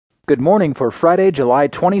Good morning for Friday, July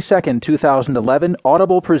 22, 2011.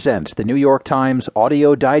 Audible presents the New York Times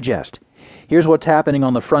Audio Digest. Here's what's happening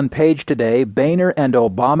on the front page today. Boehner and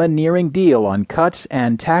Obama nearing deal on cuts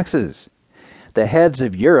and taxes. The heads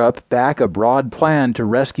of Europe back a broad plan to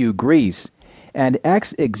rescue Greece. And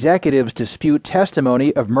ex-executives dispute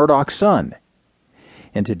testimony of Murdoch's son.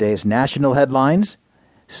 In today's national headlines,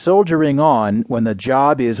 soldiering on when the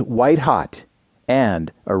job is white hot.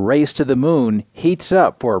 And a race to the moon heats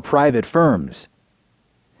up for private firms.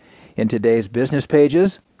 In today's business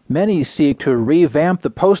pages, many seek to revamp the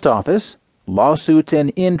post office, lawsuits and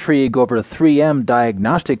intrigue over 3M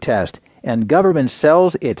diagnostic test, and government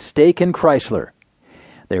sells its stake in Chrysler.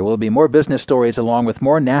 There will be more business stories along with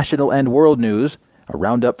more national and world news, a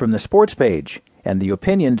roundup from the sports page, and the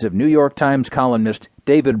opinions of New York Times columnist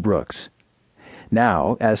David Brooks.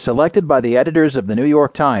 Now, as selected by the editors of the New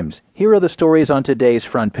York Times, here are the stories on today's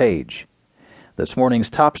front page. This morning's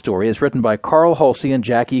top story is written by Carl Hulsey and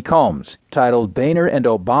Jackie Combs, titled Boehner and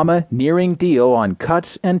Obama Nearing Deal on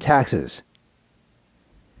Cuts and Taxes.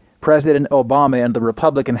 President Obama and the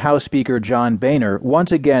Republican House Speaker John Boehner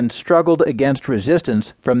once again struggled against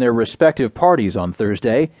resistance from their respective parties on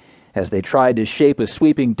Thursday as they tried to shape a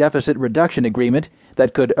sweeping deficit reduction agreement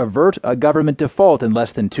that could avert a government default in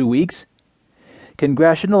less than 2 weeks.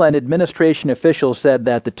 Congressional and administration officials said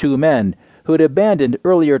that the two men, who had abandoned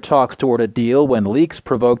earlier talks toward a deal when leaks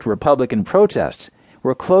provoked Republican protests,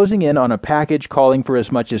 were closing in on a package calling for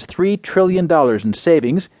as much as $3 trillion in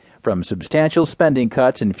savings from substantial spending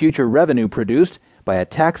cuts and future revenue produced by a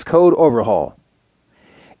tax code overhaul.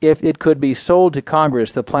 If it could be sold to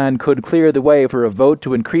Congress, the plan could clear the way for a vote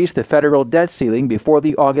to increase the federal debt ceiling before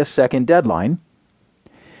the August 2nd deadline.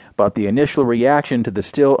 But the initial reaction to the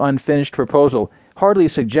still unfinished proposal hardly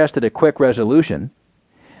suggested a quick resolution.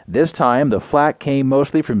 This time, the flack came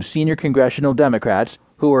mostly from senior congressional Democrats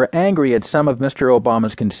who were angry at some of Mr.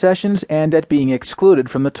 Obama's concessions and at being excluded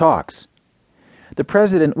from the talks. The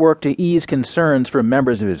president worked to ease concerns from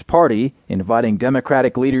members of his party, inviting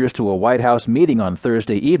Democratic leaders to a White House meeting on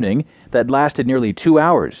Thursday evening that lasted nearly 2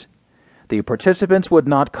 hours. The participants would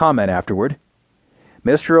not comment afterward.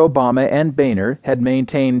 Mr. Obama and Boehner had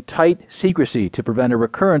maintained tight secrecy to prevent a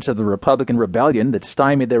recurrence of the Republican rebellion that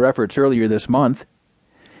stymied their efforts earlier this month.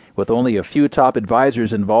 With only a few top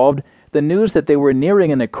advisors involved, the news that they were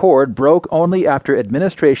nearing an accord broke only after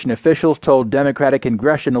administration officials told Democratic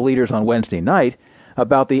congressional leaders on Wednesday night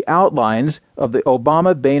about the outlines of the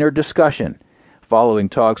Obama-Boehner discussion, following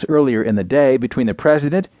talks earlier in the day between the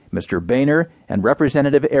president, Mr. Boehner, and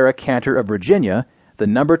Representative Eric Cantor of Virginia, the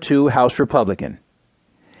number 2 House Republican.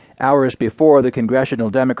 Hours before the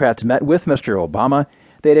congressional Democrats met with Mr. Obama,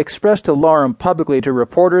 they had expressed alarm publicly to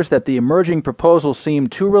reporters that the emerging proposal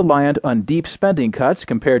seemed too reliant on deep spending cuts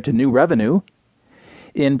compared to new revenue.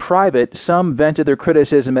 In private, some vented their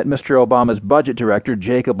criticism at Mr. Obama's budget director,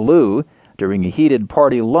 Jacob Lew, during a heated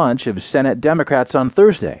party lunch of Senate Democrats on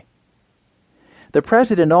Thursday. The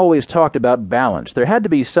president always talked about balance. There had to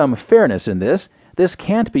be some fairness in this. This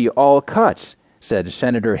can't be all cuts, said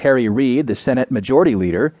Senator Harry Reid, the Senate Majority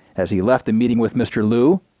Leader, as he left the meeting with Mr.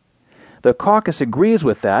 Lew. The caucus agrees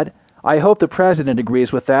with that. I hope the president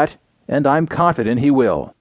agrees with that, and I'm confident he will.